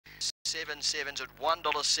7/7s at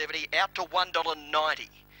 $1.70 out to $1.90.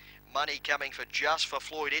 Money coming for Just for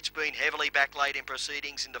Floyd. It's been heavily backlayed in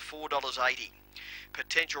proceedings into $4.80.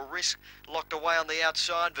 Potential Risk locked away on the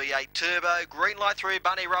outside. V8 Turbo. Green light through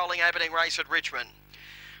Bunny rolling opening race at Richmond.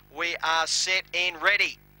 We are set and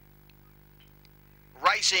ready.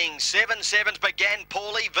 Racing, 7/7s began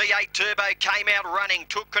poorly. V8 Turbo came out running,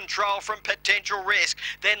 took control from Potential Risk.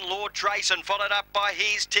 Then Lord Trayson followed up by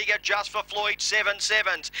his Tigger Just for Floyd,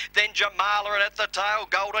 7/7s. Then Jamala and at the tail,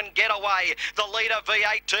 Golden Getaway. The leader,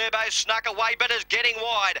 V8 Turbo, snuck away but is getting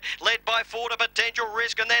wide. Led by 4 to Potential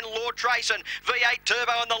Risk and then Lord Trayson. V8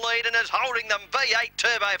 Turbo in the lead and is holding them. V8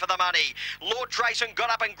 Turbo for the money. Lord Trayson got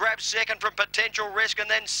up and grabbed second from Potential Risk and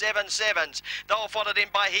then 7/7s. They were followed in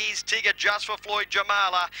by his Tigger Just for Floyd, Jamala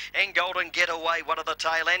and Golden Getaway, one of the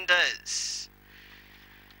tail enders.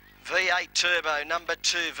 V8 Turbo, number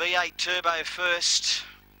 2. V8 Turbo first.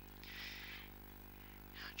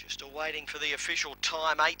 Just awaiting for the official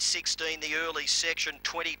time. 8:16 the early section,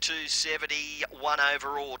 22.71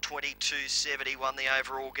 overall. 22.71 the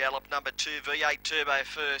overall gallop. Number 2, V8 Turbo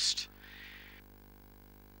first.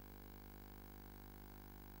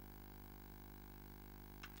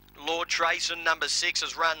 Lord Trayson, number 6,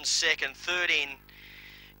 has run second. Third in,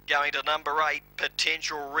 going to number 8,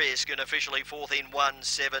 Potential Risk, and officially fourth in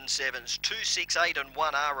 1/7/7s. 2, 6, 8 and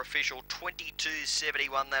 1 are official.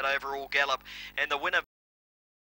 22.71 that overall gallop, and the winner